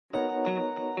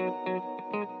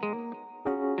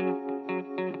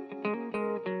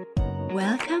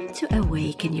to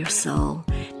Awaken Your Soul,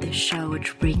 the show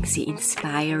which brings you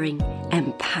inspiring,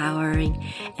 empowering,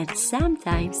 and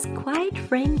sometimes, quite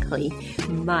frankly,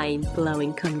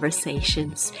 mind-blowing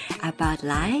conversations about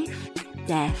life,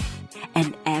 death,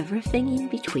 and everything in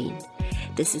between.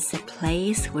 This is a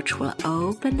place which will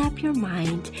open up your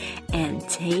mind and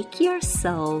take your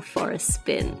soul for a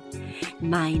spin.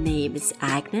 My name is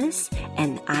Agnes,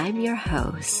 and I'm your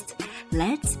host.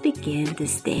 Let's begin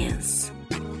this dance.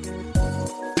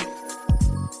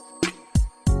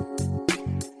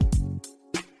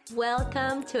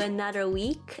 Welcome to another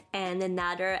week and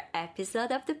another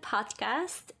episode of the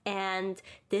podcast. And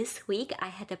this week I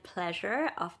had the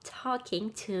pleasure of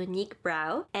talking to Nick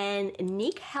Brow. And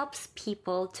Nick helps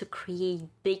people to create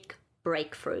big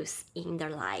breakthroughs in their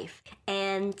life.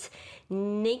 And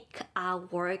Nick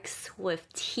works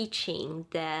with teaching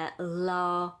the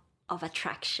law of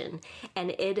attraction.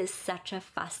 And it is such a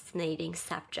fascinating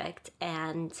subject.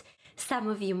 And some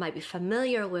of you might be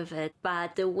familiar with it,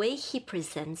 but the way he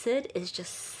presents it is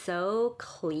just so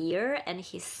clear, and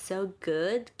he's so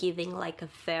good giving like a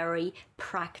very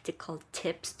practical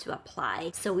tips to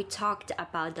apply. So we talked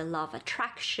about the law of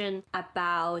attraction,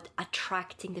 about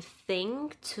attracting the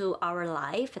thing to our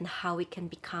life and how we can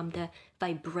become the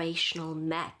vibrational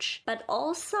match, but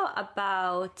also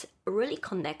about really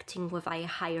connecting with our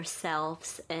higher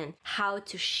selves and how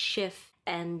to shift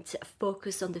and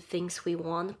focus on the things we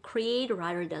want to create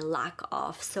rather than lack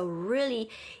of. So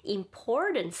really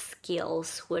important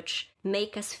skills which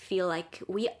make us feel like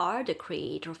we are the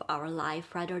creator of our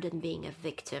life rather than being a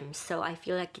victim. So I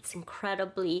feel like it's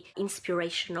incredibly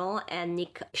inspirational, and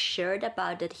Nick shared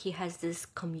about that he has this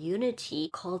community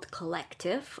called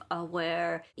Collective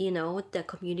where, the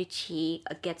community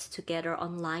gets together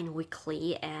online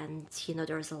weekly, and,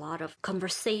 there's a lot of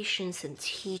conversations and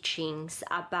teachings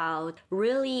about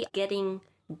really getting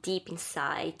deep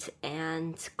inside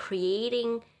and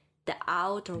creating the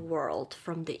outer world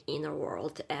from the inner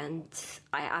world. And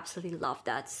I absolutely love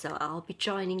that. So I'll be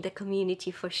joining the community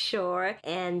for sure.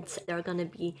 And there are going to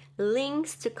be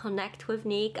links to connect with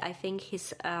Nick. I think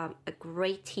he's a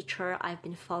great teacher. I've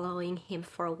been following him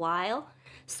for a while.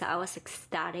 So I was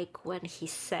ecstatic when he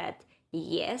said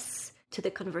yes to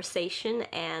the conversation,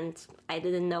 and I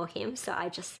didn't know him. So I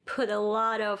just put a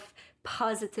lot of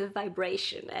positive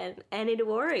vibration and it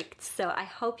worked. So I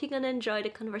hope you're going to enjoy the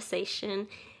conversation.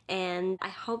 And I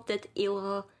hope that it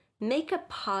will make a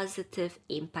positive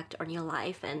impact on your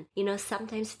life. And,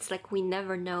 sometimes it's like we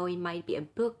never know. It might be a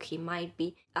book. It might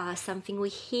be something we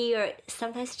hear.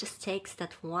 Sometimes it just takes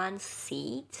that one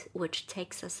seed, which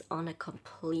takes us on a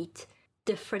complete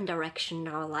different direction in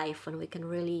our life when we can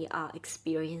really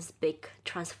experience big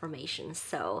transformations.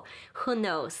 So who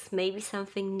knows, maybe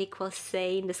something Nick will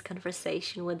say in this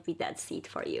conversation would be that seed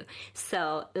for you.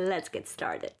 So let's get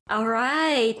started. All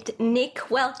right, Nick,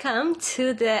 welcome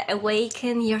to the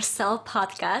Awaken Yourself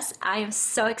podcast. I am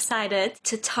so excited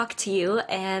to talk to you,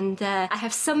 and I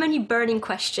have so many burning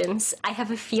questions. I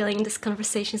have a feeling this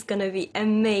conversation is going to be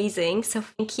amazing. So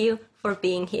thank you for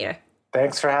being here.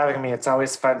 Thanks for having me. It's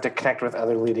always fun to connect with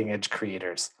other leading edge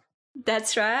creators.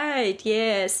 That's right,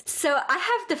 yes. So I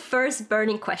have the first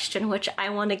burning question, which I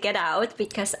want to get out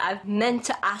because I've meant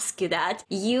to ask you that.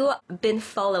 You've been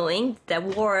following the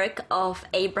work of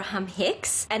Abraham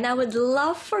Hicks, and I would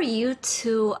love for you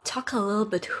to talk a little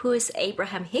bit who is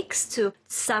Abraham Hicks to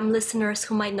some listeners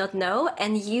who might not know,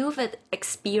 and you've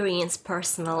experienced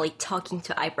personally talking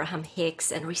to Abraham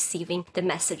Hicks and receiving the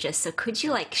messages. So could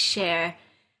you share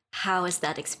how is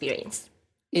that experience?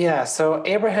 Yeah, so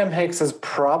Abraham Hicks has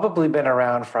probably been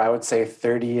around for, I would say,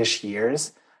 30-ish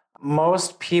years.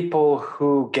 Most people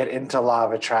who get into law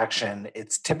of attraction,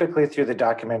 it's typically through the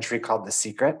documentary called The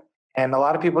Secret. And a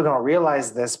lot of people don't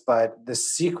realize this, but The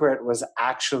Secret was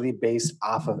actually based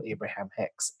off of Abraham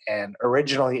Hicks. And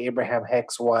originally, Abraham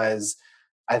Hicks was,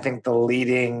 I think, the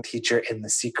leading teacher in The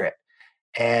Secret.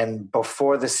 And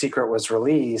before The Secret was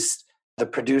released, the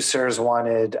producers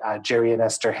wanted Jerry and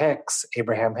Esther Hicks,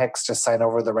 Abraham Hicks, to sign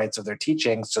over the rights of their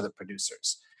teachings to the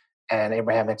producers. And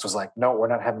Abraham Hicks was like, no, we're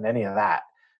not having any of that.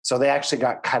 So they actually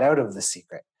got cut out of The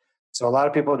Secret. So a lot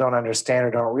of people don't understand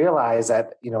or don't realize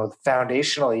that,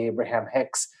 foundationally, Abraham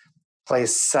Hicks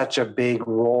plays such a big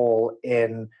role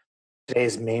in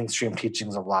today's mainstream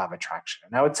teachings of law of attraction.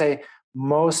 And I would say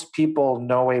most people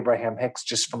know Abraham Hicks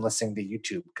just from listening to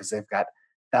YouTube because they've got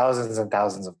thousands and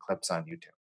thousands of clips on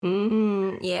YouTube.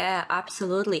 Yeah,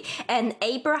 absolutely. And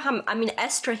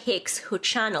Esther Hicks, who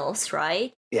channels,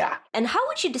 right? Yeah. And how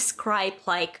would you describe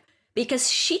because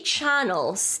she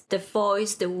channels the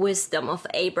voice, the wisdom of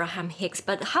Abraham Hicks.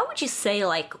 But how would you say,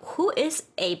 like, who is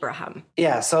Abraham?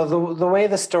 Yeah, so the way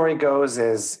the story goes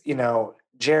is,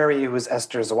 Jerry, who was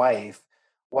Esther's wife,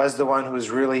 was the one who was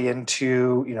really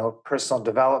into, personal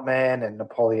development and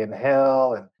Napoleon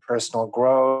Hill and personal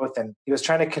growth. And he was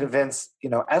trying to convince,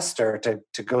 Esther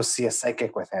to go see a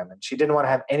psychic with him. And she didn't want to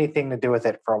have anything to do with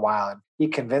it for a while. And he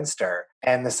convinced her.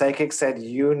 And the psychic said,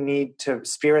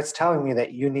 Spirit's telling me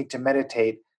that you need to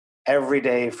meditate every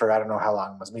day for, I don't know how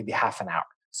long it was, maybe half an hour.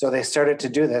 So they started to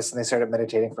do this and they started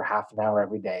meditating for half an hour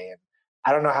every day. And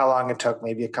I don't know how long it took,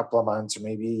 maybe a couple of months or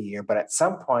maybe a year. But at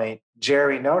some point,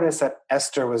 Jerry noticed that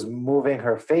Esther was moving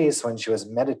her face when she was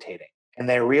meditating. And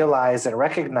they realized and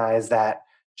recognized that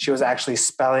she was actually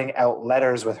spelling out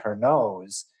letters with her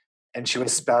nose, and she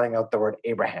was spelling out the word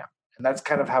Abraham. And that's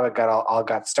kind of how it all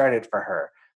got started for her.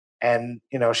 And,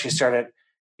 she started,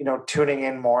 tuning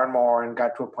in more and more and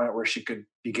got to a point where she could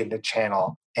begin to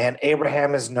channel. And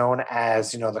Abraham is known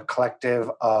as, the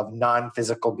collective of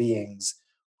non-physical beings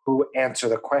who answer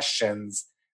the questions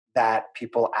that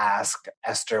people ask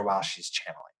Esther while she's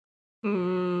channeling.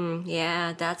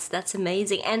 Yeah, that's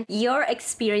amazing. And your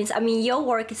experience, I mean, your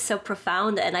work is so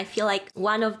profound. And I feel like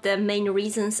one of the main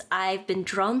reasons I've been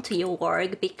drawn to your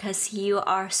work, because you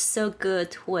are so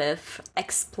good with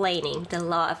explaining the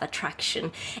law of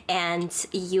attraction, and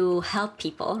you help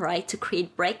people, right, to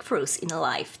create breakthroughs in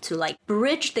life, to like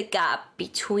bridge the gap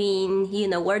between,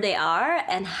 where they are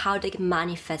and how they can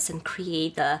manifest and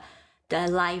create the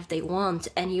life they want.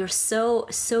 And you're so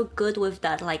good with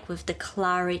that, like with the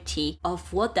clarity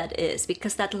of what that is,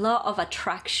 because that law of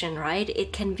attraction, right,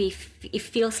 it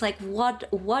feels like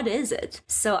what is it?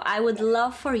 So I would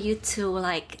love for you to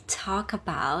like talk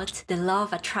about the law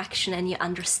of attraction and your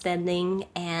understanding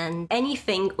and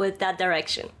anything with that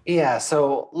direction. Yeah,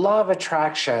 so law of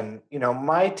attraction,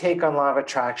 my take on law of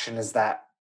attraction is that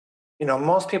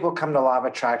most people come to law of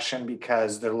attraction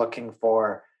because they're looking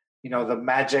for the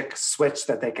magic switch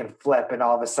that they can flip, and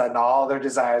all of a sudden all their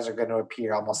desires are going to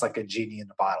appear, almost like a genie in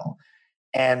a bottle.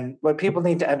 And what people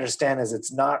need to understand is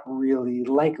it's not really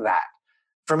like that.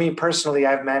 For me personally,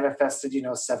 I've manifested,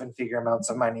 7-figure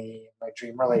amounts of money, my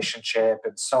dream relationship,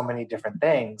 and so many different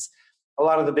things, a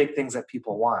lot of the big things that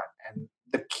people want. And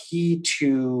the key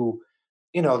to,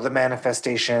 the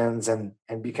manifestations and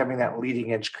becoming that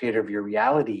leading edge creator of your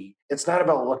reality, it's not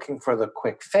about looking for the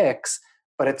quick fix,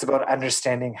 but it's about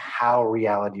understanding how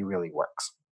reality really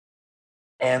works.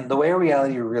 And the way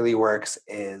reality really works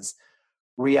is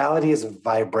reality is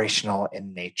vibrational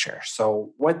in nature.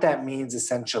 So what that means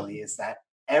essentially is that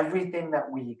everything that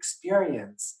we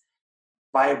experience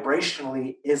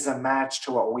vibrationally is a match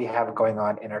to what we have going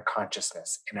on in our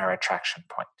consciousness, in our attraction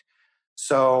point.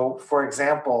 So for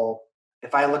example,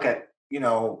 if I look at,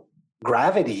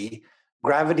 gravity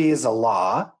is a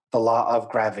law, the law of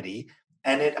gravity,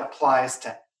 and it applies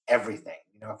to everything.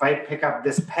 If I pick up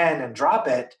this pen and drop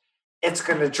it, it's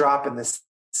going to drop in the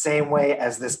same way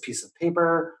as this piece of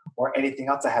paper or anything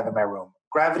else I have in my room.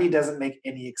 Gravity doesn't make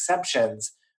any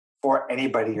exceptions for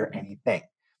anybody or anything.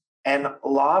 And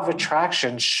law of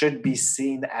attraction should be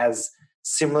seen as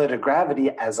similar to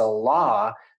gravity, as a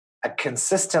law, a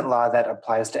consistent law that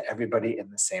applies to everybody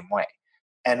in the same way.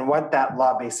 And what that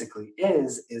law basically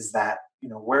is that,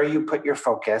 where you put your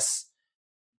focus,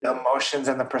 the emotions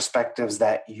and the perspectives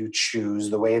that you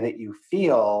choose, the way that you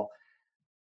feel,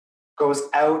 goes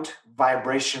out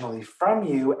vibrationally from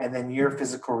you, and then your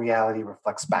physical reality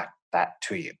reflects back that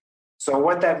to you. So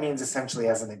what that means essentially,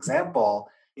 as an example,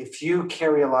 if you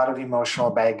carry a lot of emotional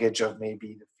baggage of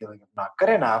maybe the feeling of not good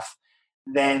enough,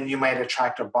 then you might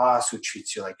attract a boss who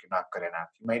treats you like you're not good enough.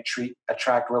 You might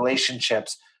attract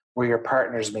relationships where your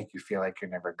partners make you feel like you're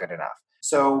never good enough.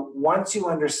 So once you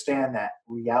understand that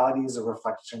reality is a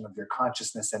reflection of your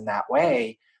consciousness in that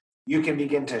way, you can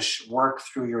begin to work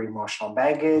through your emotional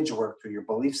baggage, work through your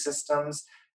belief systems,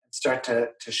 and start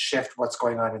to shift what's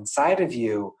going on inside of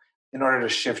you in order to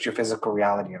shift your physical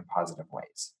reality in positive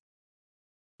ways.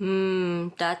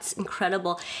 That's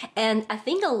incredible. And I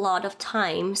think a lot of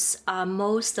times,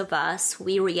 most of us,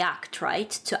 we react,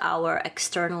 right, to our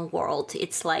external world.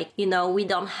 It's like, we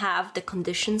don't have the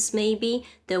conditions maybe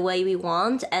the way we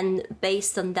want. And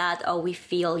based on that, we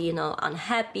feel,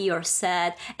 unhappy or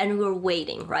sad. And we're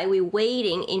waiting, right? We're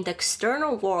waiting in the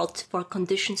external world for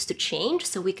conditions to change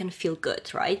so we can feel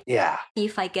good, right? Yeah.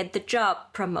 If I get the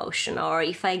job promotion, or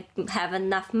if I have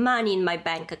enough money in my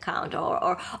bank account,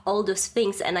 or all those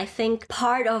things. And I think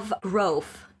part of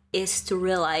growth is to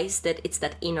realize that it's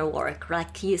that inner work.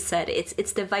 Like you said,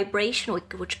 it's the vibration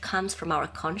which comes from our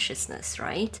consciousness,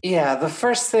 right? Yeah, the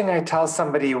first thing I tell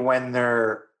somebody when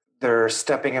they're they're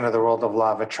stepping into the world of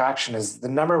law of attraction is the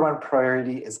number one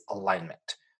priority is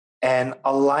alignment. And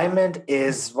alignment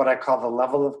is what I call the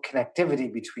level of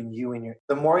connectivity between you and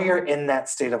the more you're in that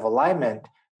state of alignment,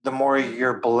 the more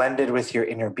you're blended with your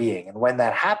inner being. And when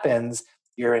that happens,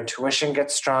 your intuition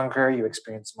gets stronger, you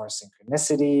experience more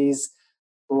synchronicities,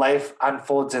 life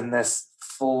unfolds in this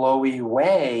flowy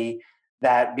way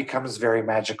that becomes very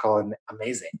magical and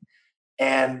amazing.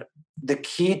 And the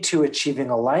key to achieving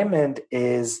alignment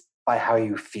is by how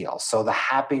you feel. So the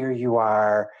happier you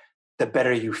are, the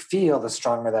better you feel, the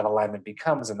stronger that alignment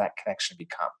becomes and that connection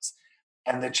becomes.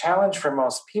 And the challenge for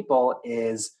most people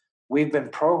is we've been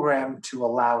programmed to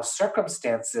allow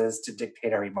circumstances to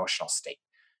dictate our emotional state.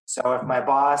 So if my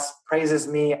boss praises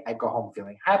me, I go home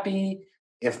feeling happy.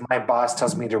 If my boss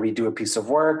tells me to redo a piece of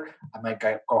work, I might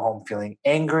go home feeling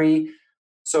angry.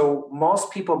 So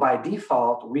most people by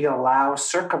default, we allow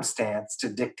circumstance to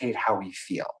dictate how we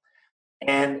feel.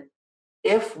 And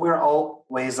if we're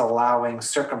always allowing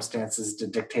circumstances to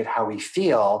dictate how we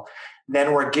feel,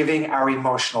 then we're giving our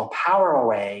emotional power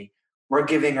away. We're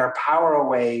giving our power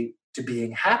away to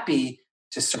being happy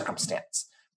to circumstance.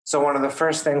 So one of the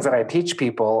first things that I teach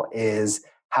people is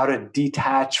how to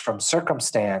detach from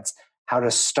circumstance, how to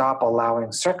stop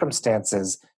allowing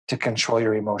circumstances to control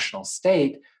your emotional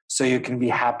state so you can be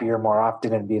happier more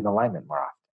often and be in alignment more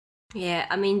often. Yeah,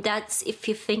 I mean, that's, if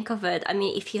you think of it, I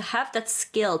mean, if you have that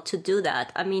skill to do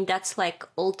that, I mean, that's like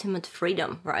ultimate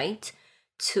freedom, right?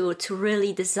 To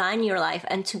really design your life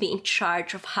and to be in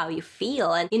charge of how you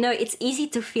feel. And, it's easy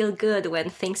to feel good when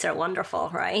things are wonderful,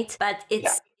 right? But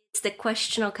it's the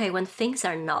question, okay, when things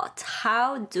are not,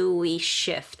 how do we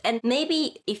shift? And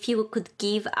maybe if you could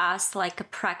give us like a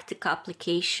practical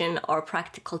application or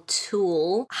practical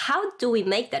tool, how do we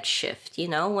make that shift,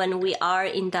 when we are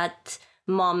in that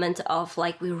moment of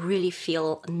like we really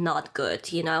feel not good,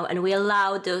 and we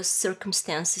allow those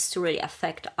circumstances to really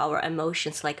affect our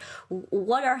emotions? Like,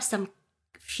 what are some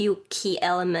few key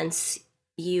elements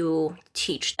you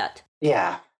teach that?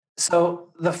 Yeah. So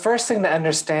the first thing to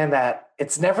understand that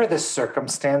it's never the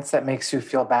circumstance that makes you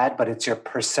feel bad, but it's your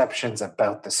perceptions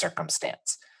about the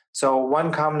circumstance. So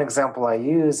one common example I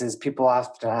use is people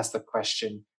often ask the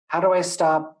question, how do I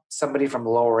stop somebody from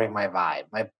lowering my vibe?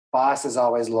 My boss is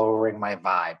always lowering my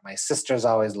vibe. My sister's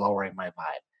always lowering my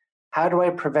vibe. How do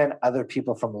I prevent other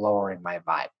people from lowering my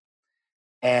vibe?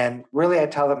 And really, I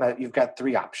tell them that you've got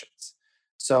three options.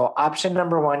 So option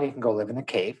number one, you can go live in a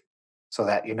cave so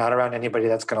that you're not around anybody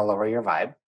that's going to lower your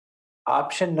vibe.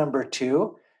 Option number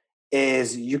two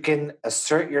is you can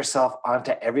assert yourself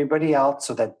onto everybody else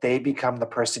so that they become the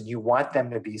person you want them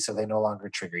to be so they no longer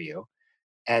trigger you.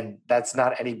 And that's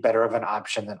not any better of an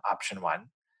option than option one.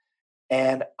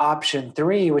 And option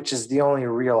three, which is the only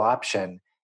real option,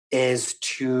 is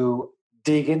to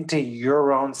dig into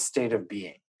your own state of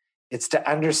being. It's to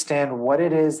understand what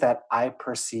it is that I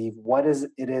perceive,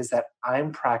 it is that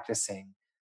I'm practicing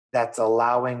that's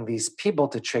allowing these people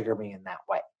to trigger me in that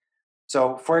way.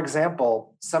 So, for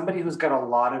example, somebody who's got a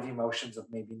lot of emotions of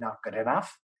maybe not good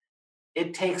enough,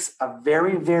 it takes a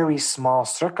very, very small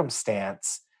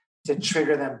circumstance to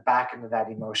trigger them back into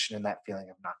that emotion and that feeling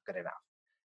of not good enough.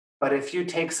 But if you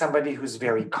take somebody who's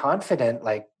very confident,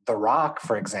 like The Rock,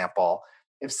 for example,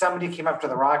 if somebody came up to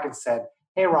The Rock and said,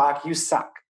 "Hey, Rock, you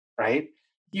suck," right?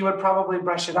 He would probably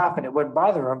brush it off and it wouldn't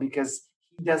bother him because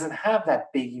he doesn't have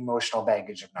that big emotional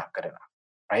baggage of not good enough,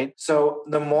 right? So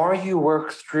the more you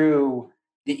work through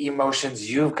the emotions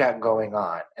you've got going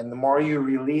on and the more you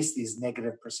release these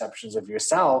negative perceptions of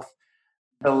yourself,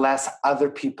 the less other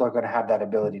people are going to have that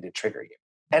ability to trigger you.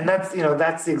 And that's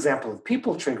the example of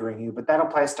people triggering you, but that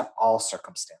applies to all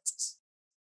circumstances.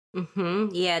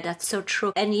 Yeah, that's so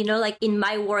true. And like in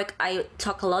my work, I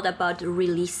talk a lot about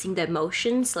releasing the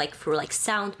emotions, like through like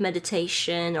sound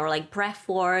meditation or like breath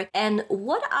work. And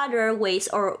what other ways,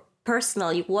 or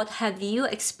personally, what have you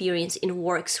experienced in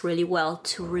works really well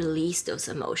to release those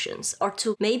emotions, or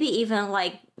to maybe even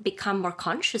like become more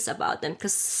conscious about them?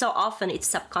 Because so often it's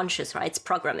subconscious, right? It's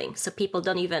programming. So people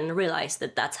don't even realize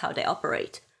that that's how they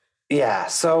operate. Yeah.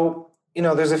 So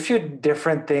there's a few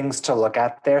different things to look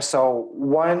at there. So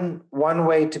one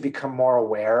way to become more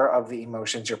aware of the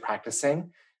emotions you're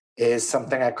practicing is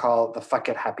something I call the fuck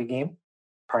it happy game.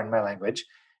 Pardon my language.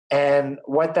 And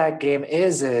what that game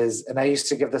is, and I used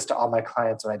to give this to all my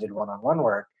clients when I did one-on-one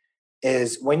work,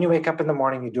 is when you wake up in the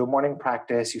morning, you do a morning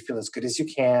practice, you feel as good as you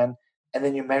can, and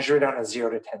then you measure it on a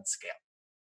 0 to 10 scale.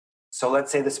 So let's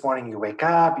say this morning you wake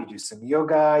up, you do some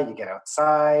yoga, you get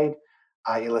outside,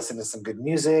 you listen to some good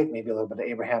music, maybe a little bit of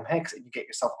Abraham Hicks, and you get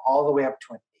yourself all the way up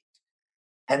to an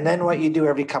 8. And then what you do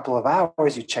every couple of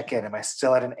hours, you check in. Am I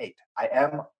still at an 8? I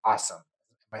am. Awesome.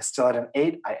 Am I still at an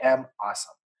 8? I am.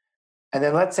 Awesome. And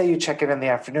then let's say you check in the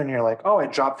afternoon and you're like, oh, I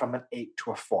dropped from an 8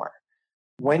 to a 4.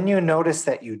 When you notice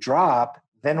that you drop,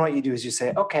 then what you do is you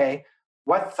say, okay,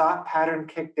 what thought pattern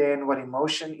kicked in? What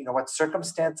emotion, what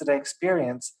circumstance did I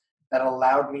experience that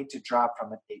allowed me to drop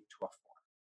from an 8 to a 4?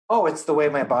 Oh, it's the way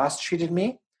my boss treated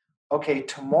me. Okay,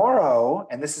 tomorrow,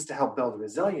 and this is to help build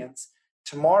resilience,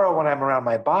 tomorrow when I'm around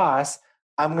my boss,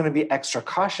 I'm going to be extra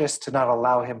cautious to not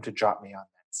allow him to drop me on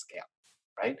that scale,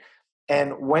 right?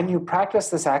 And when you practice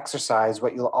this exercise,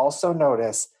 what you'll also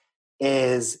notice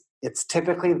is it's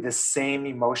typically the same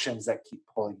emotions that keep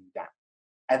pulling you down.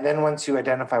 And then once you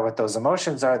identify what those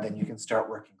emotions are, then you can start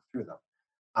working through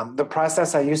them. The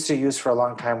process I used to use for a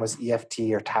long time was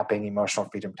EFT, or tapping, emotional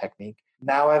freedom technique.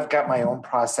 Now I've got my own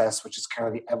process, which is kind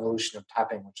of the evolution of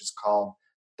tapping, which is called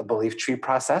the belief tree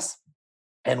process.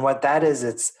 And what that is,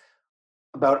 it's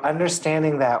about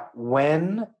understanding that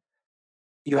when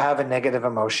you have a negative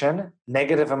emotion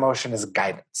is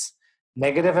guidance.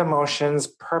 Negative emotion's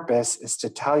purpose is to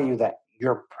tell you that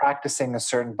you're practicing a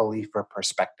certain belief or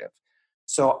perspective.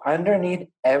 So underneath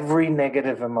every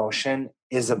negative emotion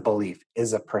is a belief,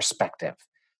 is a perspective.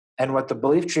 And what the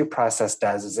belief tree process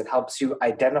does is it helps you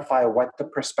identify what the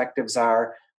perspectives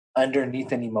are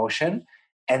underneath an emotion,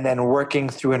 and then working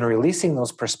through and releasing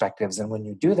those perspectives. And when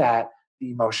you do that,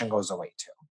 the emotion goes away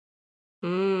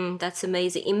too. That's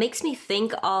amazing. It makes me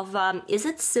think of, is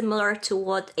it similar to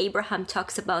what Abraham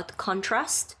talks about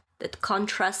contrast? That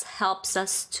contrast helps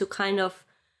us to kind of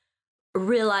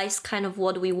realize kind of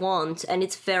what we want, and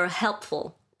it's very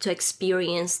helpful to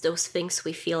experience those things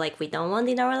we feel like we don't want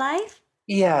in our life.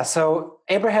 Yeah, so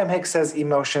Abraham Hicks says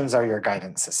emotions are your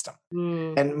guidance system.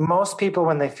 And most people,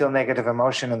 when they feel negative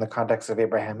emotion in the context of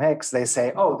Abraham Hicks, they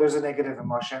say, oh, there's a negative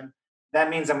emotion. That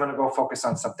means I'm going to go focus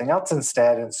on something else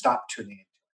instead and stop tuning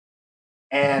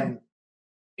into it. And,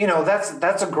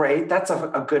 that's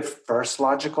a good first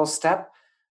logical step.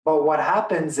 But what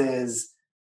happens is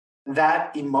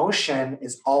that emotion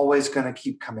is always going to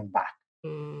keep coming back.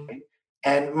 Right?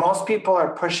 And most people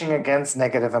are pushing against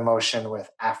negative emotion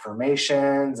with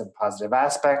affirmations and positive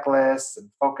aspect lists and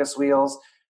focus wheels.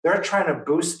 They're trying to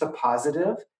boost the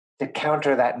positive to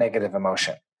counter that negative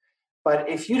emotion. But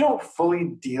if you don't fully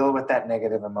deal with that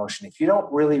negative emotion, if you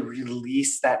don't really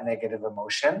release that negative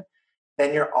emotion,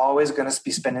 then you're always going to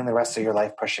be spending the rest of your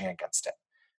life pushing against it.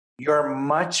 You're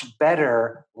much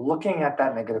better looking at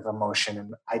that negative emotion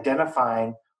and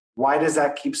identifying, why does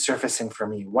that keep surfacing for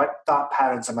me? What thought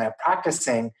patterns am I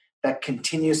practicing that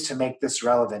continues to make this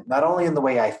relevant, not only in the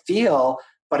way I feel,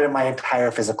 but in my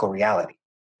entire physical reality,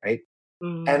 right?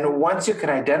 And once you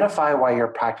can identify why you're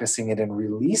practicing it and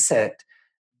release it,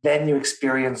 then you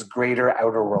experience greater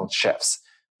outer world shifts.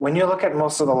 When you look at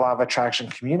most of the law of attraction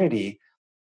community,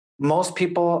 most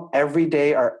people every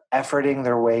day are efforting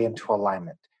their way into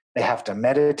alignment. They have to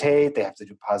meditate, they have to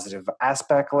do positive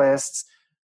aspect lists.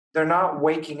 They're not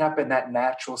waking up in that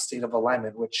natural state of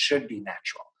alignment, which should be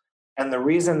natural. And the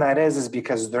reason that is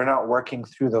because they're not working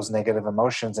through those negative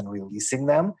emotions and releasing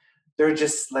them. They're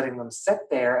just letting them sit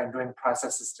there and doing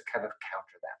processes to kind of counter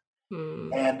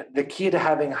them. And the key to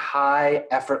having high,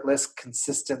 effortless,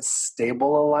 consistent,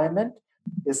 stable alignment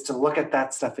is to look at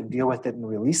that stuff and deal with it and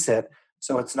release it,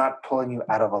 so it's not pulling you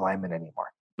out of alignment anymore.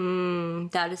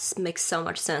 Makes so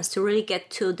much sense, to really get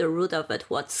to the root of it,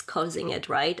 what's causing it,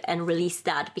 right? And release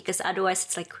that, because otherwise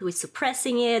it's like we're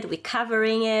suppressing it, we're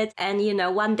covering it, and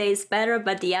one day is better,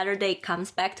 but the other day it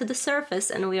comes back to the surface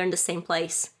and we're in the same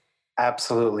place.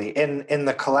 Absolutely. In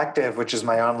the collective, which is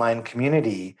my online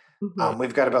community,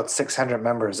 we've got about 600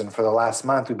 members. And for the last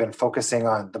month, we've been focusing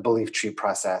on the belief tree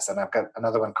process. And I've got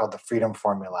another one called the freedom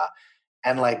formula.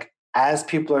 And as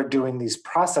people are doing these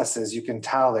processes, you can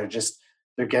tell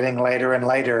they're getting lighter and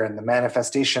lighter, and the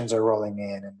manifestations are rolling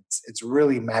in. And it's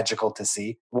really magical to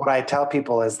see. What I tell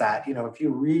people is that, if you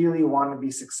really want to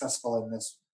be successful in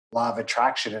this law of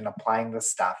attraction and applying this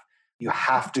stuff, you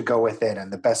have to go within.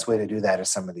 And the best way to do that is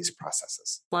some of these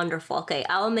processes. Wonderful. Okay,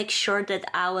 I will make sure that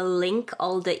I will link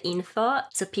all the info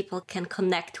so people can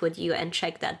connect with you and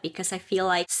check that, because I feel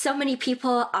like so many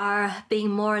people are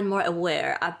being more and more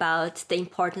aware about the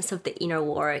importance of the inner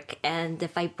work and the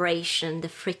vibration, the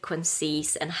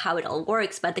frequencies, and how it all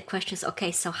works. But the question is,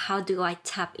 okay, so how do I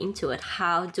tap into it?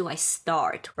 How do I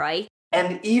start, right?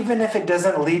 And even if it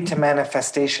doesn't lead to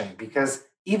manifestation, because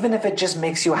even if it just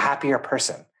makes you a happier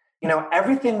person,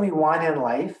 everything we want in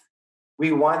life,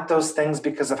 we want those things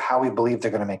because of how we believe they're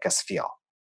going to make us feel,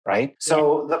 right?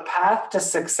 So the path to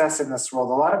success in this world,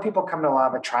 a lot of people come to law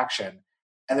of attraction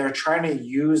and they're trying to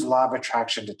use law of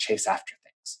attraction to chase after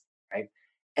things, right?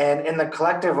 And in the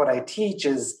collective, what I teach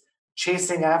is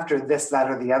chasing after this, that,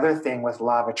 or the other thing with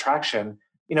law of attraction,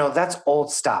 that's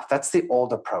old stuff. That's the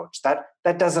old approach.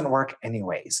 That doesn't work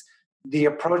anyways. The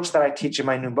approach that I teach in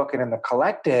my new book and in the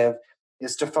collective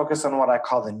is to focus on what I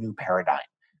call the new paradigm.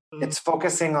 It's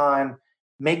focusing on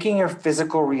making your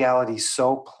physical reality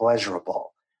so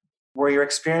pleasurable, where you're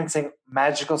experiencing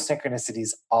magical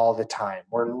synchronicities all the time,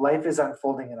 where life is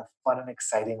unfolding in a fun and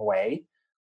exciting way.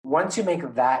 Once you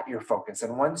make that your focus,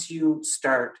 and once you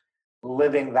start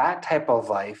living that type of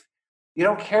life, you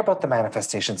don't care about the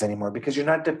manifestations anymore because you're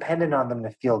not dependent on them to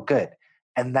feel good.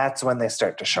 And that's when they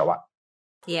start to show up.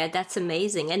 Yeah, that's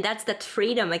amazing. And that's that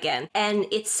freedom again. And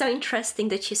it's so interesting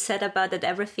that you said about that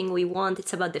everything we want,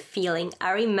 it's about the feeling. I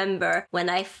remember when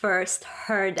I first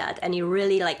heard that and it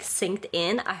really like synced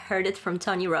in, I heard it from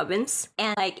Tony Robbins.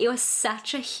 And like, it was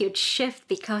such a huge shift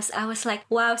because I was like,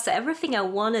 wow, so everything I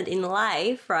wanted in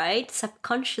life, right?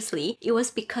 Subconsciously, it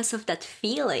was because of that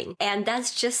feeling. And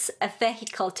that's just a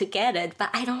vehicle to get it,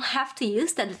 but I don't have to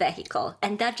use that vehicle.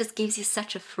 And that just gives you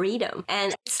such a freedom.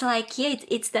 And it's like, yeah,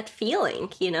 it's that feeling.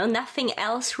 Nothing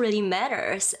else really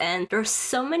matters. And there's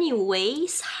so many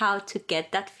ways how to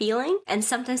get that feeling. And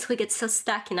sometimes we get so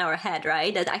stuck in our head,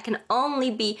 right? That I can only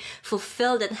be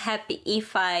fulfilled and happy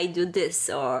if I do this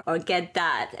or get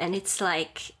that. And it's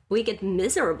like, we get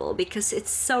miserable because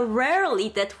it's so rarely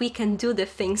that we can do the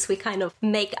things we kind of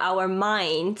make our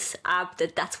minds up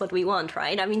that that's what we want,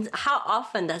 right? I mean, how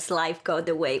often does life go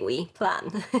the way we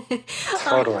plan?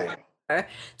 Totally.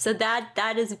 So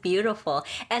that is beautiful.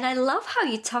 And I love how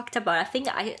you talked about, I think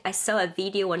I saw a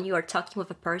video when you were talking with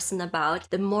a person about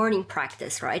the morning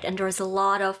practice, right? And there's a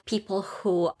lot of people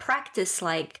who practice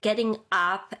like getting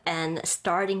up and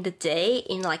starting the day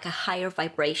in like a higher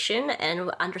vibration and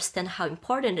understand how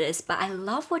important it is. But I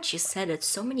love what you said, that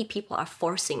so many people are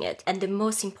forcing it. And the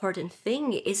most important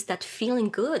thing is that feeling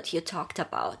good you talked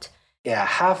about. Yeah,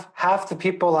 half the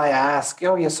people I ask,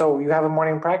 oh yeah, so you have a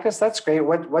morning practice? That's great.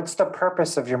 What's the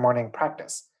purpose of your morning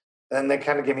practice? Then they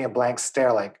kind of give me a blank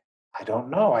stare, like, I don't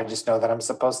know. I just know that I'm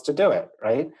supposed to do it,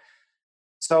 right?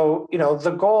 So,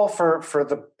 the goal for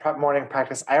the morning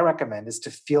practice I recommend is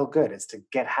to feel good, is to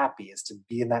get happy, is to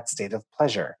be in that state of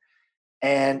pleasure.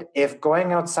 And if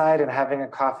going outside and having a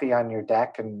coffee on your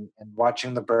deck and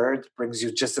watching the birds brings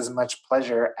you just as much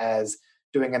pleasure as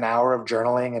doing an hour of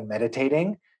journaling and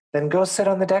meditating, then go sit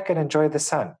on the deck and enjoy the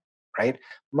sun, right?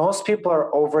 Most people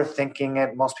are overthinking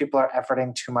it. Most people are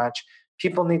efforting too much.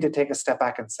 People need to take a step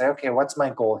back and say, okay, what's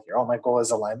my goal here? Oh, my goal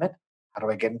is alignment. How do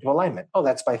I get into alignment? Oh,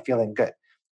 that's by feeling good.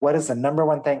 What is the number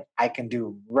one thing I can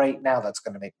do right now that's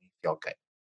going to make me feel good?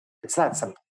 It's that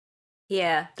simple.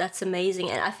 Yeah, that's amazing.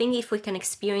 And I think if we can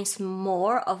experience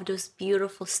more of those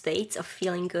beautiful states of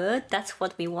feeling good, that's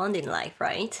what we want in life,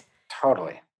 right?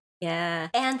 Totally. Yeah.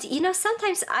 And,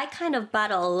 sometimes I kind of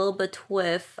battle a little bit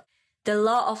with the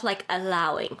law of like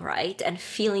allowing, right? And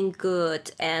feeling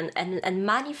good and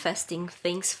manifesting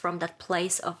things from that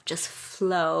place of just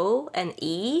flow and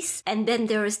ease. And then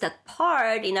there is that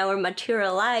part in our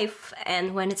material life.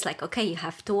 And when it's like, okay, you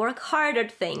have to work hard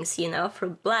at things,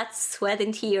 through blood, sweat,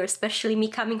 and tears, especially me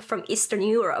coming from Eastern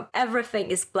Europe. Everything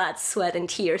is blood, sweat, and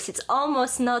tears. It's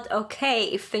almost not okay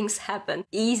if things happen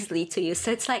easily to you.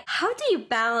 So it's like, how do you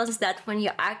balance that when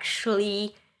you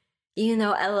actually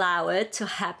allow it to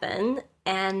happen,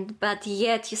 but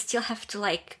yet you still have to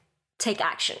like take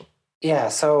action? Yeah,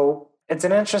 so it's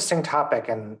an interesting topic,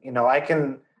 and I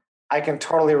can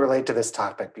totally relate to this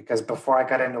topic because before I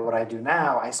got into what I do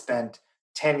now, I spent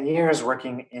 10 years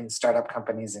working in startup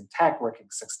companies in tech, working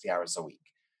 60 hours a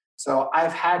week. So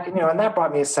I've had, and that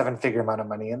brought me a 7-figure amount of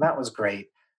money, and that was great.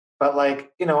 But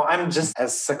I'm just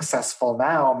as successful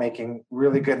now, making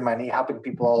really good money, helping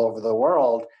people all over the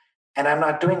world. And I'm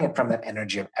not doing it from that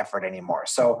energy of effort anymore.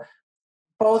 So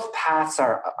both paths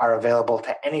are available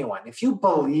to anyone. If you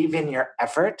believe in your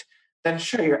effort, then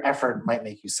sure, your effort might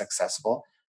make you successful,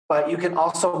 but you can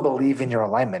also believe in your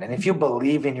alignment. And if you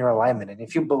believe in your alignment, and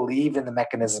if you believe in the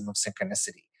mechanism of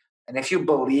synchronicity, and if you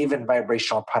believe in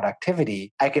vibrational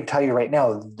productivity, I can tell you right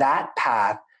now, that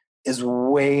path is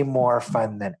way more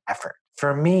fun than effort.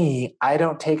 For me, I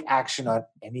don't take action on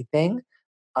anything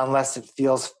unless it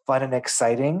feels fun and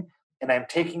exciting. And I'm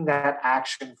taking that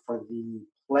action for the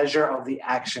pleasure of the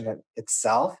action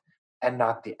itself and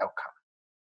not the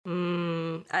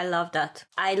outcome. I love that.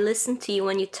 I listened to you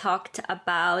when you talked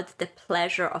about the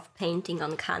pleasure of painting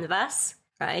on canvas,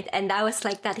 right? And that was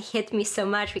like, that hit me so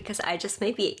much because I just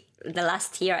maybe the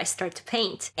last year I started to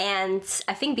paint. And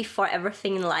I think before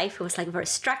everything in life, it was like very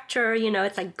structured,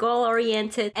 it's like goal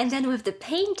oriented. And then with the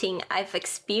painting, I've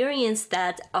experienced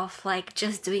that of like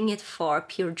just doing it for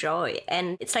pure joy.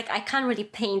 And it's like I can't really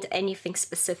paint anything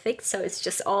specific. So it's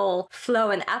just all flow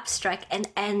and abstract. And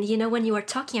when you were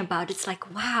talking about it, it's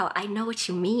like, wow, I know what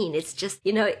you mean. It's just,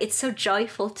 it's so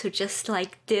joyful to just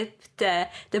like dip the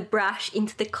brush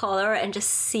into the color and just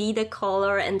see the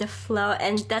color and the flow.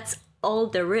 And that's all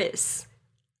there is.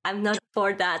 I'm not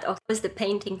for that. Of course, the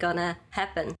painting gonna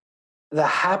happen. The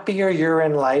happier you're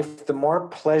in life, the more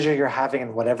pleasure you're having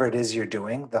in whatever it is you're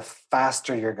doing, the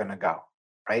faster you're going to go,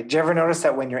 right? Do you ever notice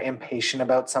that when you're impatient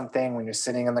about something, when you're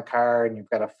sitting in the car and you've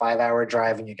got a 5-hour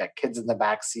drive and you got kids in the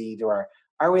back seat, or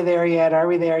are we there yet? Are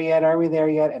we there yet? Are we there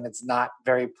yet? And it's not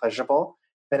very pleasurable,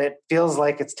 then it feels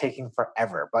like it's taking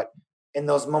forever. But in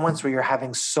those moments where you're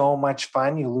having so much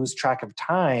fun, you lose track of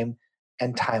time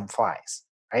and time flies,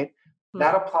 right?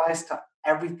 That applies to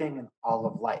everything in all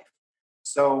of life.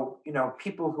 So,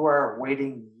 people who are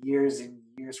waiting years and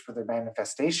years for their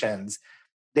manifestations,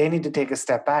 they need to take a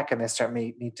step back and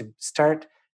they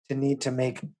need to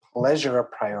make pleasure a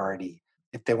priority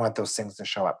if they want those things to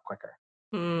show up quicker.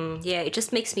 Yeah, it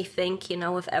just makes me think,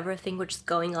 with everything which is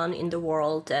going on in the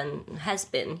world and has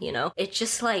been, it's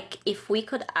just like if we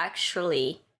could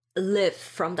actually live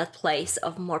from that place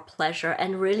of more pleasure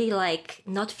and really like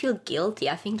not feel guilty.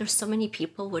 I think there's so many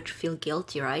people which feel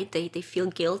guilty, right? They feel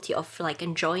guilty of like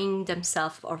enjoying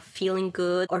themselves or feeling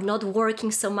good or not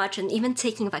working so much and even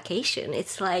taking vacation.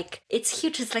 It's like, it's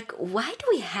huge. It's like, why do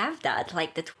we have that?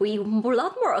 Like that we're a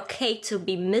lot more okay to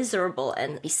be miserable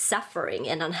and be suffering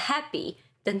and unhappy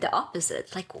than the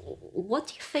opposite. Like, what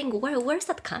do you think? Where's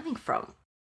that coming from?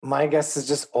 My guess is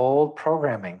just old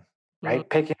programming. Right?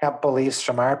 Picking up beliefs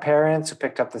from our parents who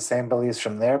picked up the same beliefs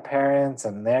from their parents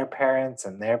and their parents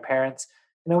and their parents.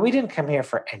 We didn't come here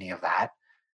for any of that.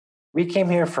 We came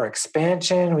here for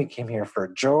expansion. We came here for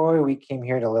joy. We came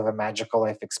here to live a magical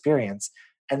life experience.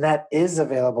 And that is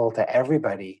available to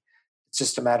everybody. It's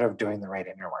just a matter of doing the right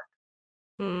inner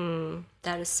work.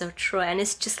 That is so true. And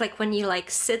it's just like when you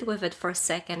like sit with it for a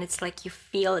second, it's like you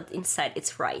feel it inside.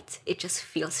 It's right. It just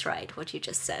feels right, what you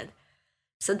just said.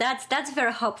 So that's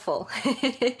very helpful.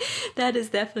 That is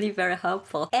definitely very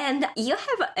helpful. And you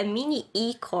have a mini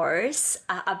e-course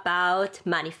about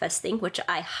manifesting, which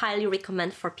I highly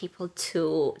recommend for people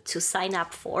to sign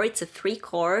up for. It's a free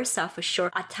course. I'll for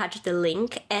sure attach the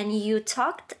link. And you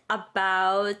talked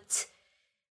about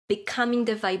becoming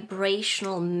the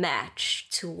vibrational match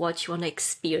to what you want to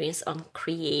experience on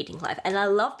creating life. And I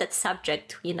love that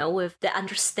subject, with the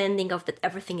understanding of that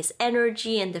everything is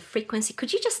energy and the frequency.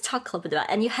 Could you just talk a little bit about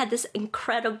it? And you had this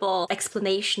incredible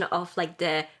explanation of like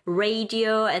the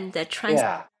radio and the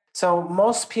Yeah. So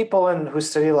most people who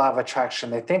study law of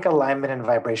attraction, they think alignment and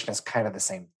vibration is kind of the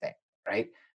same thing, right?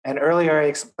 And earlier I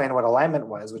explained what alignment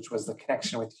was, which was the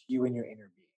connection with you and your inner being.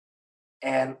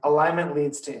 And alignment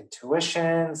leads to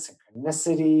intuition,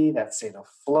 synchronicity, that state of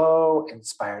flow,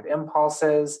 inspired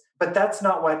impulses. But that's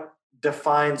not what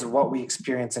defines what we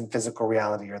experience in physical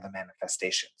reality or the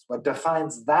manifestations. What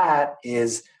defines that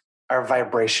is our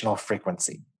vibrational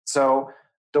frequency. So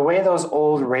the way those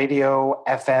old radio,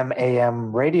 FM,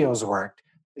 AM radios worked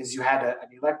is you had an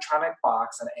electronic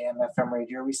box, an AM, FM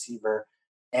radio receiver.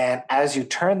 And as you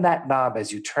turn that knob,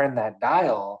 as you turn that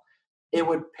dial, it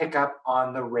would pick up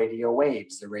on the radio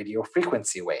waves, the radio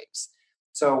frequency waves.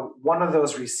 So one of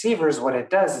those receivers, what it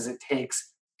does is it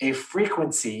takes a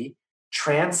frequency,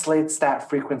 translates that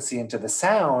frequency into the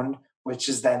sound, which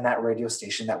is then that radio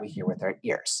station that we hear with our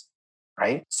ears,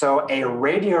 right? So a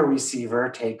radio receiver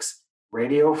takes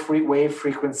radio wave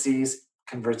frequencies,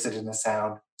 converts it into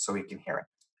sound so we can hear it.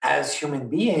 As human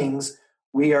beings,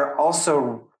 we are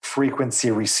also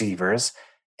frequency receivers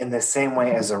in the same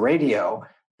way as a radio.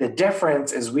 The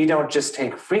difference is we don't just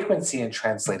take frequency and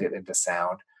translate it into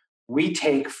sound. We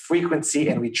take frequency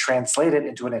and we translate it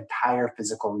into an entire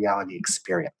physical reality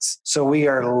experience. So we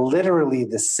are literally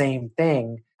the same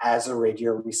thing as a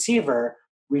radio receiver.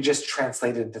 We just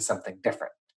translate it into something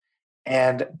different.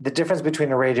 And the difference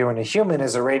between a radio and a human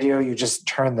is a radio, you just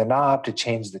turn the knob to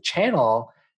change the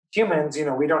channel. Humans,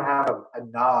 we don't have a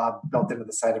knob built into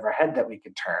the side of our head that we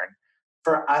can turn.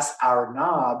 For us, our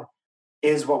knob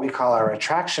is what we call our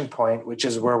attraction point, which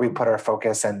is where we put our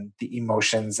focus and the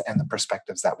emotions and the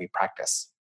perspectives that we practice.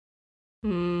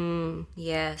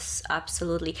 Yes,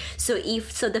 absolutely. So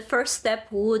the first step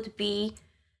would be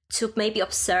to maybe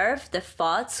observe the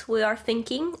thoughts we are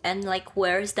thinking and like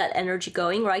where is that energy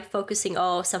going, right? Focusing,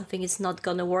 something is not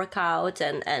going to work out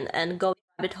and go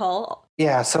rabbit hole.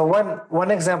 Yeah. So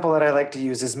one example that I like to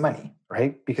use is money,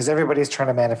 right? Because everybody's trying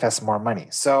to manifest more money.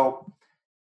 So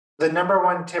the number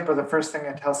one tip, or the first thing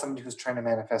I tell somebody who's trying to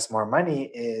manifest more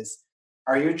money is,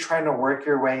 are you trying to work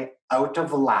your way out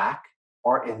of lack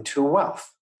or into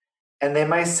wealth? And they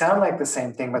might sound like the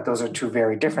same thing, but those are two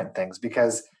very different things,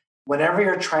 because whenever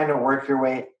you're trying to work your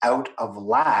way out of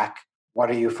lack, what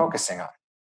are you focusing on?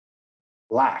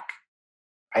 Lack,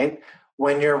 right?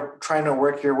 When you're trying to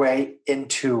work your way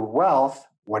into wealth,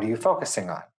 what are you focusing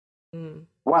on? Mm.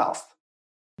 Wealth,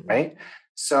 right?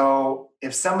 So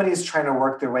if somebody's trying to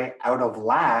work their way out of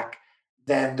lack,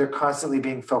 then they're constantly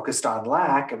being focused on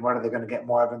lack. And what are they going to get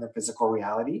more of in their physical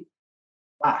reality?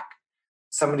 Lack.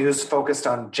 Somebody who's focused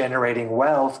on generating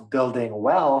wealth, building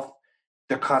wealth,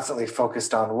 they're constantly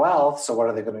focused on wealth. So what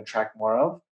are they going to attract more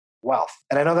of? Wealth.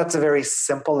 And I know that's a very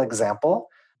simple example,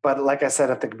 but like I said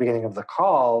at the beginning of the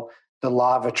call, the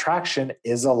law of attraction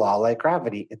is a law like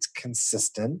gravity. It's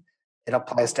consistent. It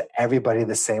applies to everybody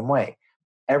the same way.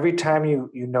 Every time you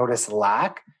notice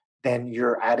lack, then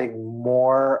you're adding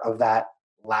more of that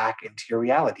lack into your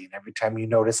reality. And every time you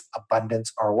notice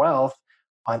abundance or wealth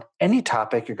on any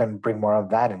topic, you're going to bring more of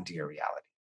that into your reality.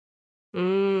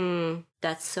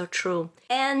 That's so true.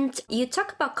 And you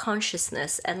talk about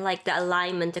consciousness and like the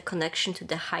alignment, the connection to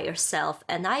the higher self.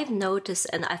 And I've noticed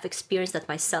and I've experienced that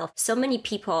myself. So many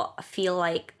people feel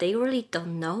like they really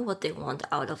don't know what they want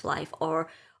out of life, or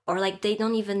like they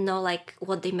don't even know like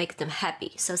what they make them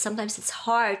happy. So sometimes it's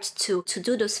hard to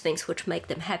do those things which make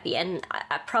them happy. And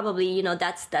I probably,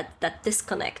 that's that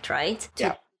disconnect, right?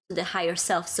 Yeah. The higher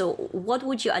self. So what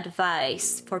would you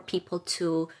advise for people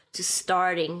to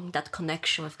starting that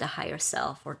connection with the higher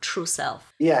self or true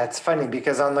self? Yeah, it's funny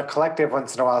because on the collective,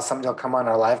 once in a while, somebody will come on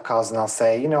our live calls and they'll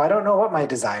say, I don't know what my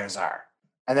desires are.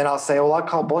 And then I'll say, well, I'll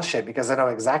call bullshit because I know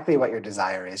exactly what your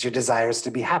desire is. Your desire is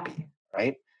to be happy,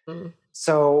 right? Mm.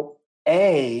 So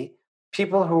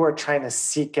people who are trying to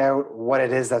seek out what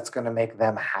it is that's going to make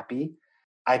them happy,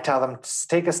 I tell them to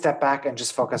take a step back and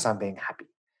just focus on being happy.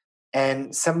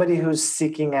 And somebody who's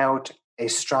seeking out a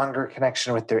stronger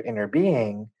connection with their inner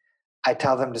being, I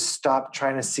tell them to stop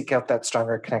trying to seek out that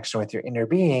stronger connection with your inner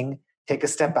being, take a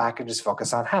step back and just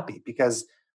focus on happy. Because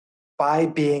by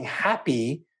being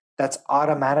happy, that's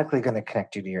automatically going to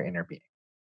connect you to your inner being.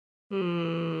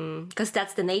 Because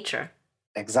that's the nature.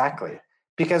 Exactly.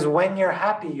 Because when you're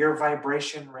happy, your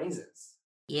vibration raises.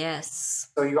 Yes.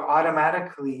 So you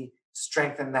automatically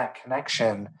strengthen that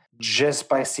connection just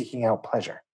by seeking out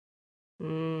pleasure.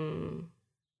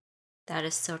 That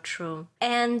is so true.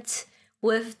 And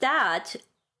with that,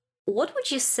 what would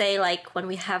you say, like when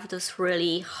we have those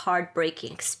really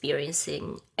heartbreaking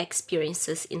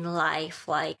experiences in life,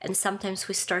 like, and sometimes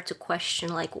we start to question,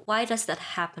 like, why does that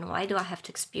happen? Why do I have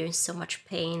to experience so much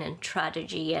pain and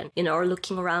tragedy? And, or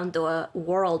looking around the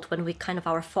world, when we kind of,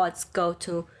 our thoughts go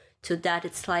to that,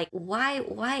 it's like,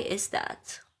 why is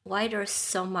that? Why there's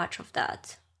so much of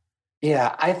that?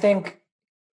 Yeah, I think,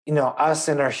 us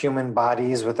in our human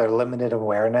bodies with our limited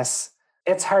awareness,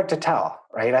 it's hard to tell,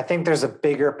 right? I think there's a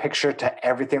bigger picture to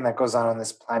everything that goes on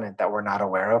this planet that we're not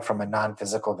aware of from a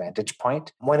non-physical vantage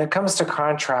point. When it comes to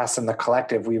contrast in the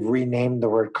collective, we've renamed the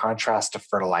word contrast to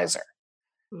fertilizer.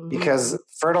 Because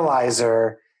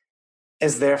fertilizer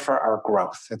is there for our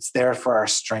growth. It's there for our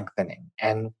strengthening.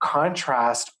 And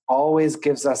contrast always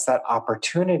gives us that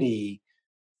opportunity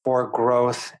for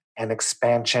growth and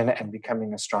expansion and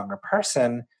becoming a stronger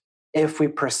person if we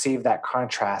perceive that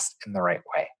contrast in the right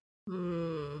way.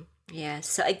 Yeah.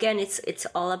 So again, it's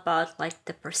all about like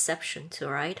the perception too,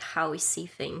 right? How we see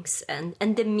things and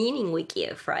the meaning we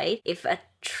give, right? If a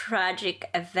tragic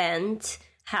event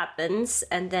happens,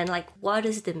 and then like what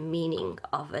is the meaning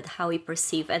of it, how we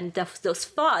perceive, and those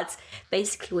thoughts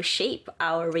basically will shape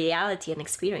our reality and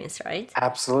experience, right?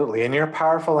 Absolutely. And you're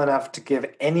powerful enough to give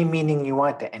any meaning you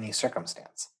want to any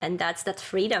circumstance. And that's that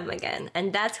freedom again.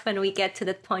 And that's when we get to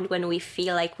that point when we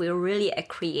feel like we're really a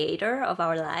creator of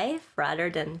our life rather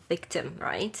than victim,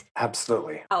 right?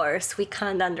 Absolutely. Ours, we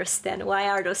can't understand why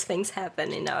are those things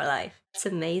happen in our life. It's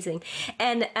amazing.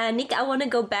 And Nick, I want to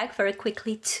go back very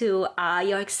quickly to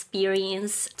your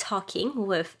experience talking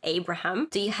with Abraham.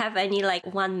 Do you have any like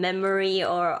one memory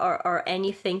or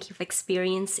anything you've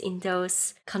experienced in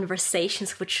those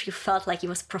conversations which you felt like it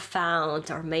was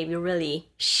profound or maybe really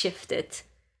shifted?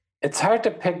 It's hard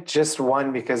to pick just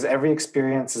one because every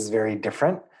experience is very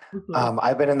different.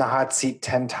 I've been in the hot seat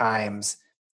 10 times.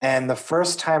 And the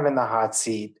first time in the hot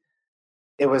seat,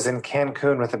 it was in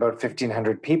Cancun with about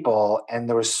 1,500 people. And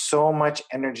there was so much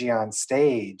energy on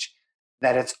stage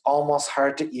that it's almost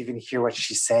hard to even hear what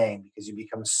she's saying because you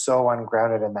become so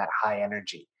ungrounded in that high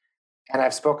energy. And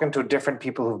I've spoken to different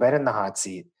people who've been in the hot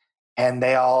seat. And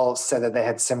they all said that they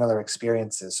had similar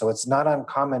experiences. So it's not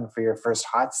uncommon for your first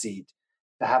hot seat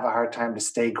to have a hard time to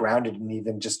stay grounded and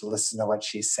even just listen to what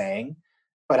she's saying.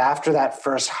 But after that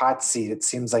first hot seat, it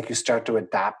seems like you start to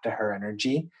adapt to her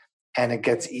energy and it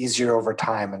gets easier over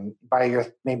time. And by your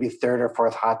maybe third or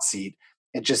fourth hot seat,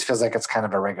 it just feels like it's kind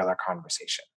of a regular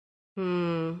conversation.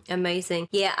 Amazing.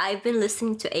 Yeah, I've been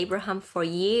listening to Abraham for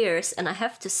years, and I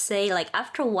have to say, like,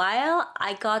 after a while,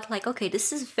 I got like, okay,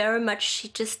 this is very much, she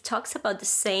just talks about the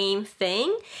same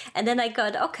thing. And then I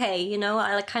got, okay,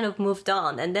 I like kind of moved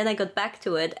on. And then I got back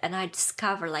to it, and I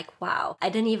discovered, like, wow, I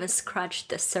didn't even scratch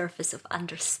the surface of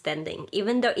understanding.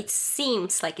 Even though it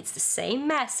seems like it's the same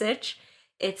message,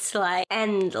 it's like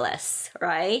endless,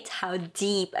 right? How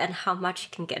deep and how much you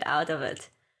can get out of it.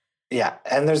 Yeah,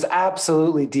 and there's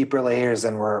absolutely deeper layers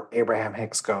than where Abraham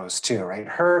Hicks goes too, right?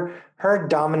 Her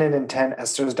dominant intent,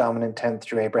 Esther's dominant intent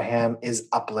through Abraham is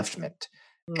upliftment.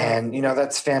 And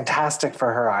that's fantastic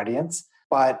for her audience,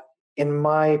 but in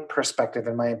my perspective,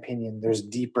 in my opinion, there's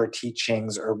deeper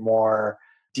teachings or more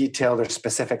detailed or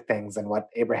specific things than what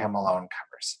Abraham alone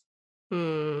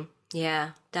covers. Yeah,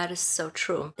 that is so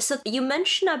true. So you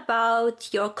mentioned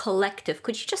about your collective.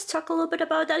 Could you just talk a little bit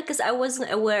about that? Because I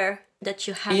wasn't aware that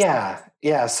you have.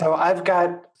 Yeah. So I've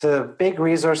got the big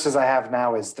resources I have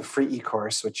now is the free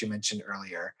e-course, which you mentioned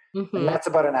earlier. And that's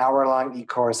about an hour-long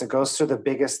e-course. It goes through the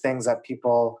biggest things that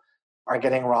people are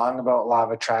getting wrong about law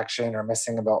of attraction or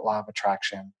missing about law of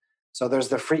attraction. So there's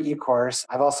the free e-course.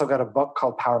 I've also got a book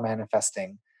called Power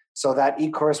Manifesting. So that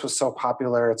e-course was so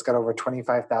popular. It's got over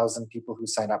 25,000 people who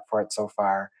signed up for it so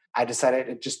far. I decided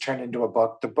it just turned into a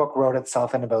book. The book wrote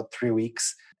itself in about 3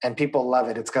 weeks and people love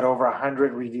it. It's got over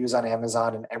 100 reviews on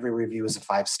Amazon and every review is a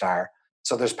 5-star.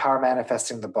 So there's Power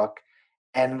Manifesting the book.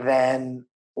 And then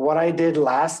what I did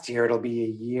last year, it'll be a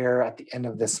year at the end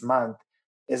of this month,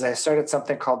 is I started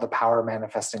something called the Power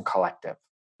Manifesting Collective.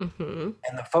 And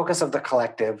the focus of the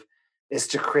collective is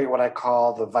to create what I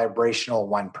call the vibrational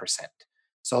 1%.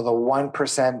 So the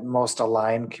 1% most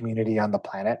aligned community on the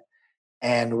planet.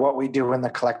 And what we do in the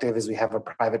collective is we have a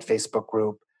private Facebook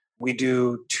group. We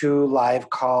do 2 live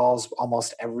calls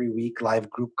almost every week, live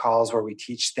group calls where we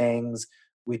teach things.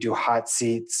 We do hot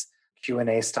seats,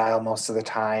 Q&A style most of the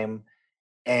time.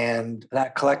 And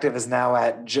that collective is now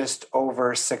at just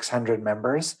over 600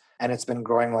 members and it's been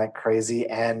growing like crazy.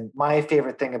 And my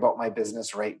favorite thing about my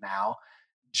business right now,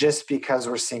 just because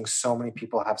we're seeing so many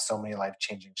people have so many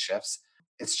life-changing shifts,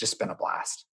 it's just been a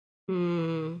blast.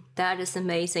 That is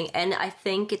amazing. And I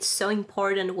think it's so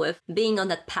important with being on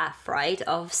that path, right,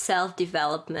 of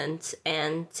self-development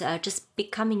and just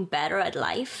becoming better at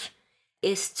life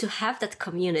is to have that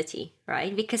community,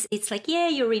 right? Because it's like, yeah,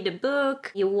 you read a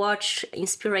book, you watch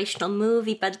inspirational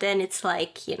movie, but then it's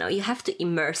like, you have to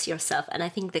immerse yourself. And I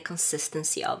think the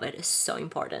consistency of it is so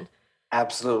important.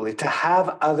 Absolutely. To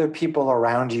have other people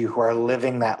around you who are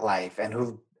living that life and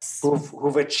who've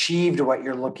achieved what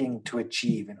you're looking to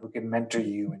achieve and who can mentor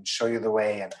you and show you the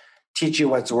way and teach you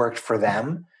what's worked for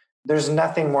them. There's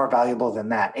nothing more valuable than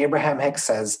that. Abraham Hicks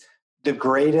says the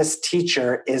greatest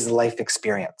teacher is life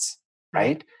experience,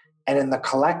 right? And in the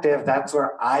collective, that's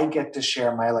where I get to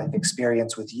share my life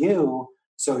experience with you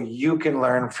so you can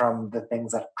learn from the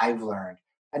things that I've learned.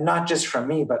 And not just from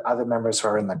me, but other members who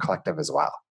are in the collective as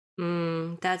well.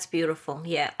 That's beautiful.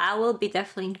 Yeah, I will be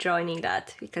definitely joining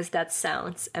that because that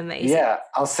sounds amazing. Yeah,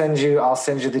 I'll send you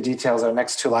the details. Our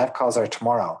next 2 live calls are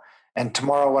tomorrow. And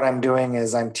tomorrow what I'm doing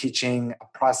is I'm teaching a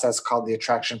process called the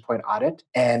Attraction Point Audit.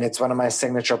 And it's one of my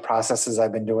signature processes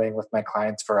I've been doing with my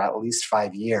clients for at least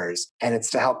 5 years. And it's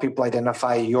to help people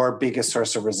identify your biggest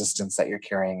source of resistance that you're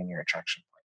carrying in your attraction point.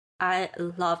 I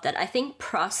love that. I think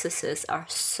processes are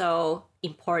so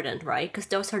important, right? Because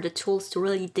those are the tools to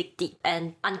really dig deep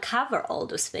and uncover all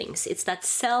those things. It's that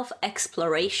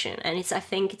self-exploration. And I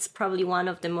think it's probably one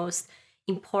of the most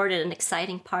important and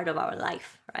exciting part of our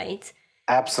life, right?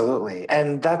 Absolutely.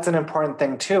 And that's an important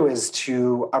thing too, is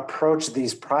to approach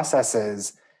these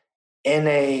processes in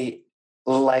a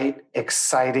light,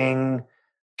 exciting,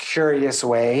 curious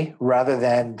way rather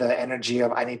than the energy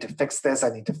of I need to fix this, I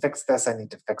need to fix this, I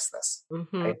need to fix this.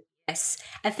 Right? Yes.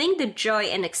 I think the joy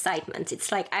and excitement,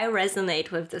 it's like I resonate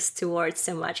with those 2 words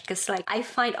so much because like I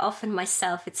find often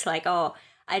myself, it's like, oh,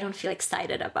 I don't feel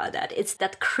excited about that. It's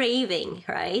that craving,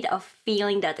 right? Of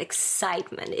feeling that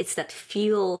excitement. It's that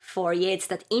fuel for you. It's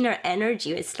that inner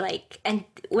energy. It's like, and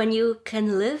when you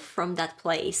can live from that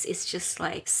place, it's just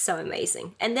like so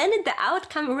amazing. And then the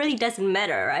outcome really doesn't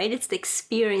matter, right? It's the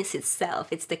experience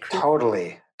itself. It's the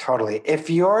Totally. If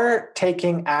you're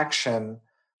taking action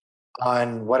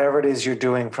on whatever it is you're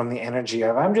doing from the energy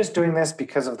of I'm just doing this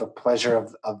because of the pleasure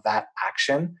of that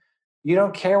action, you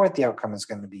don't care what the outcome is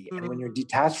going to be. And when you're Mm.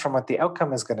 detached from what the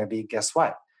outcome is going to be, guess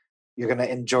what? You're going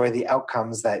to enjoy the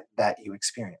outcomes that you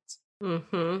experience.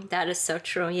 That is so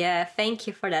true. Yeah, thank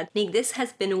you for that, Nick. This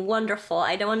has been wonderful.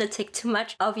 I don't want to take too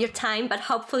much of your time, but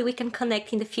hopefully we can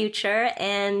connect in the future.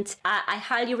 And I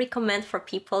highly recommend for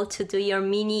people to do your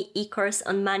mini e-course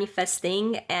on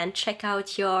manifesting and check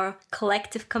out your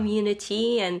collective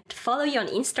community and follow you on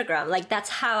Instagram. Like,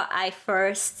 that's how I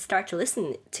first started to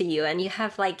listen to you. And you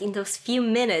have, like, in those few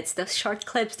minutes, those short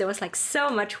clips, there was like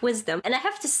so much wisdom. And I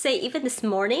have to say, even this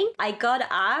morning, I got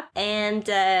up and,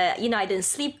 I didn't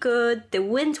sleep good. The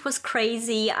wind was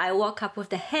crazy. I woke up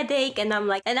with a headache and I'm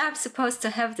supposed to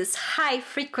have this high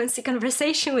frequency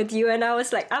conversation with you. And I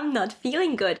was like, I'm not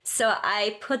feeling good. So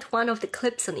I put one of the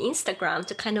clips on Instagram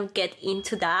to kind of get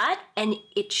into that. And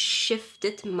it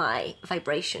shifted my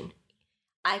vibration.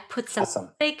 I put some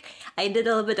music, I did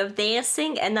a little bit of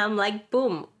dancing, and I'm like,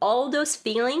 boom, all those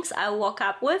feelings I woke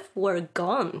up with were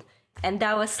gone. And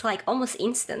that was like almost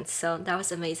instant. So that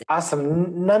was amazing.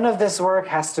 Awesome. None of this work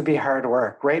has to be hard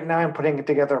work. Right now, I'm putting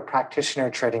together a practitioner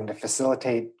training to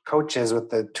facilitate coaches with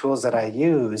the tools that I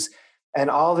use. And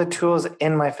all the tools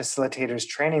in my facilitators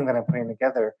training that I'm putting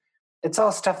together, it's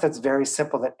all stuff that's very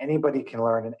simple that anybody can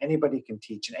learn and anybody can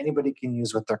teach and anybody can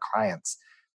use with their clients.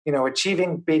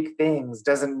 Achieving big things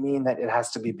doesn't mean that it has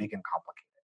to be big and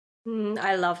complicated.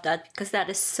 I love that because that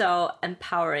is so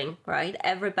empowering, right?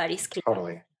 Everybody's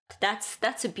totally.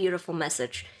 That's a beautiful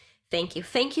message. Thank you.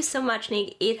 Thank you so much,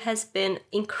 Nick. It has been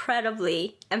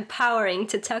incredibly empowering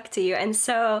to talk to you and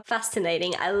so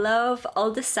fascinating. I love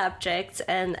all the subjects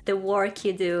and the work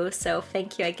you do. So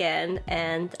thank you again.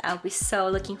 And I'll be so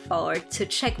looking forward to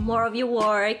check more of your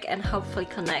work and hopefully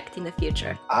connect in the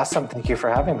future. Awesome. Thank you for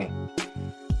having me.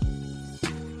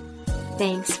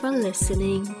 Thanks for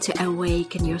listening to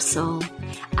Awaken Your Soul.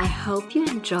 I hope you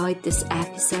enjoyed this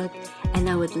episode, and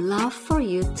I would love for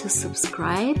you to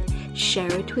subscribe,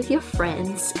 share it with your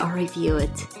friends, or review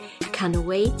it. Can't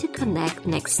wait to connect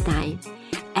next time.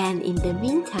 And in the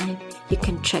meantime, you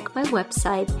can check my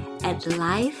website at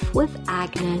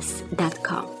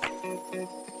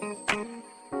lifewithagnes.com.